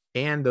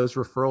 and those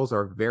referrals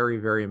are very,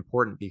 very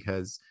important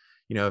because,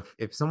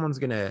 if someone's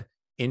going to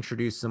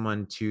introduce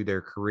someone to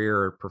their career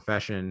or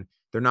profession,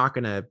 they're not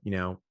going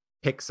to,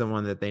 pick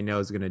someone that they know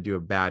is going to do a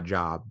bad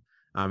job.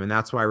 And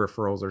that's why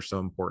referrals are so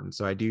important.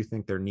 So I do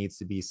think there needs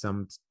to be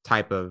some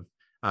type of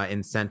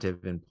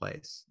incentive in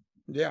place.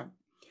 Yeah.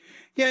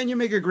 Yeah. And you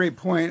make a great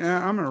point. And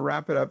I'm going to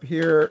wrap it up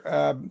here.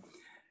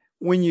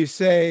 When you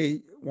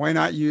say, why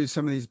not use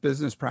some of these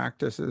business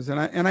practices?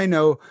 And I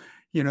know,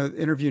 the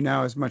interview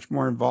now is much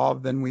more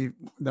involved than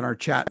our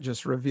chat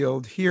just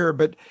revealed here.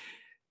 But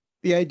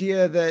the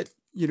idea that,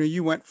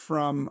 you went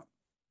from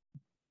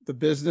the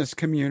business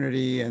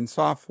community and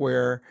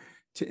software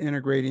to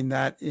integrating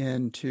that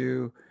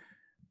into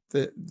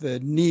the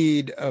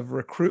need of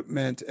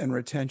recruitment and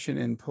retention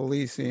in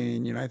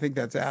policing, I think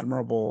that's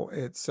admirable.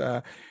 It's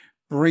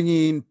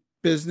bringing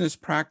business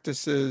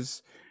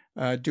practices,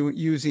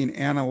 using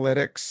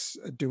analytics,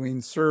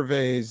 doing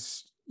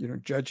surveys,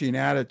 judging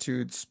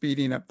attitudes,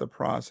 speeding up the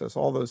process.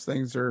 All those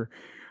things are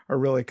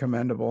really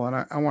commendable, and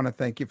I want to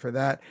thank you for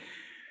that.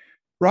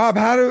 Rob,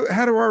 how do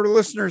our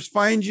listeners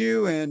find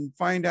you and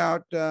find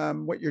out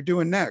what you're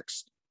doing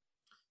next?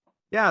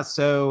 Yeah,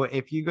 so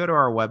if you go to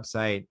our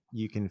website,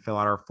 you can fill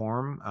out our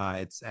form.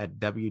 It's at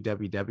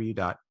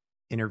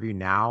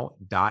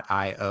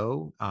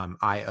www.interviewnow.io,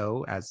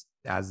 IO as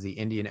the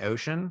Indian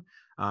Ocean.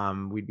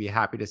 We'd be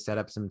happy to set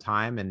up some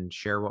time and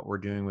share what we're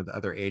doing with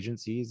other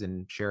agencies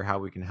and share how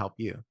we can help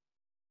you.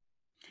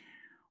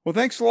 Well,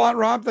 thanks a lot,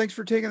 Rob. Thanks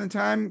for taking the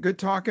time. Good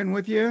talking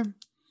with you.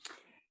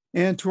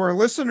 And to our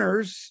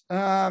listeners,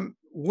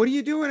 what are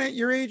you doing at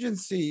your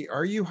agency?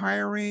 Are you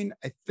hiring?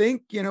 I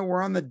think,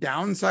 we're on the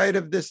downside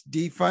of this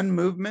defund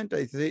movement.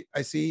 I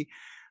see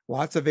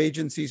lots of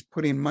agencies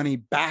putting money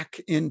back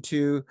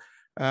into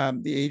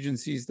the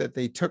agencies that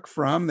they took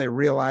from. They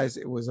realized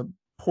it was a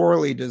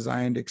poorly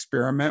designed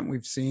experiment.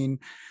 We've seen,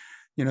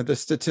 the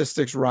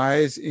statistics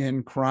rise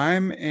in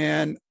crime.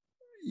 And,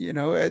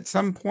 at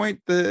some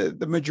point, the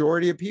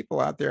majority of people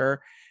out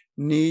there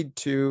need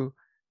to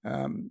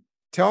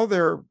tell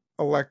their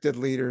elected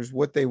leaders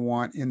what they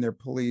want in their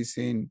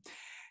policing.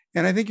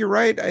 And I think you're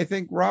right. I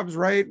think Rob's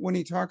right when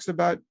he talks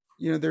about,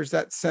 there's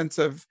that sense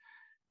of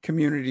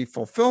community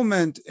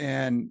fulfillment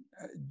and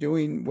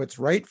doing what's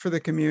right for the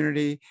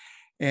community.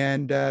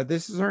 And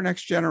this is our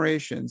next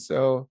generation.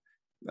 So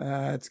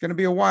it's going to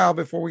be a while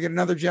before we get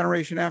another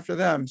generation after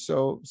them.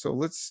 So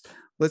let's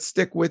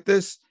stick with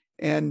this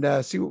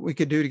and see what we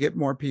could do to get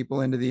more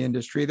people into the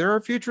industry. They're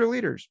our future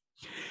leaders.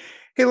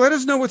 Hey, let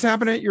us know what's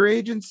happening at your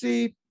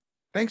agency.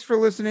 Thanks for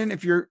listening.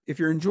 If you're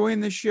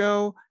enjoying the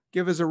show,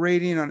 give us a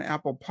rating on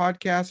Apple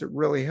Podcasts. It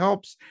really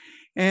helps.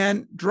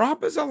 And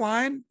drop us a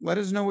line. Let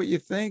us know what you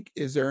think.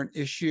 Is there an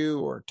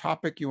issue or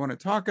topic you want to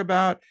talk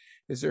about?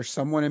 Is there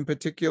someone in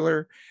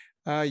particular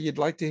you'd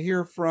like to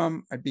hear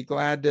from? I'd be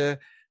glad to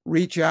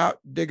reach out,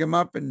 dig them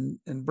up, and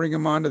bring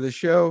them onto the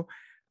show.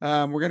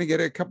 We're going to get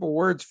a couple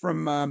words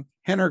from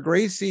Rener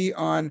Gracie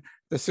on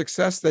the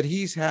success that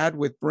he's had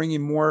with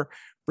bringing more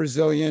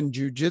Brazilian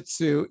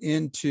Jiu-Jitsu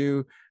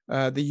into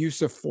the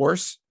use of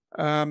force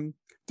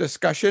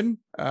discussion,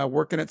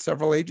 working at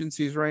several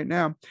agencies right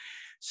now.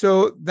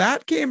 So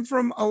that came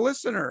from a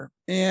listener,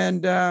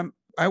 and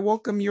I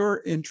welcome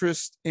your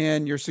interest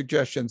and your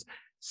suggestions.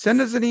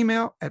 Send us an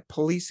email at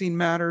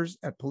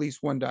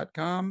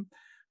policingmatters@policeone.com,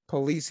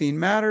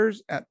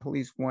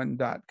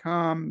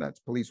 policingmatters@policeone.com.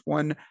 That's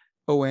policeone,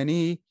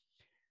 ONE.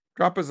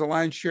 Drop us a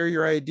line, share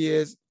your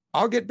ideas.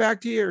 I'll get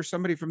back to you, or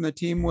somebody from the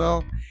team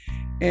will.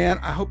 And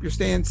I hope you're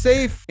staying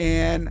safe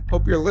and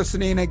hope you're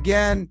listening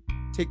again.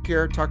 Take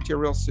care. Talk to you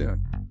real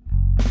soon.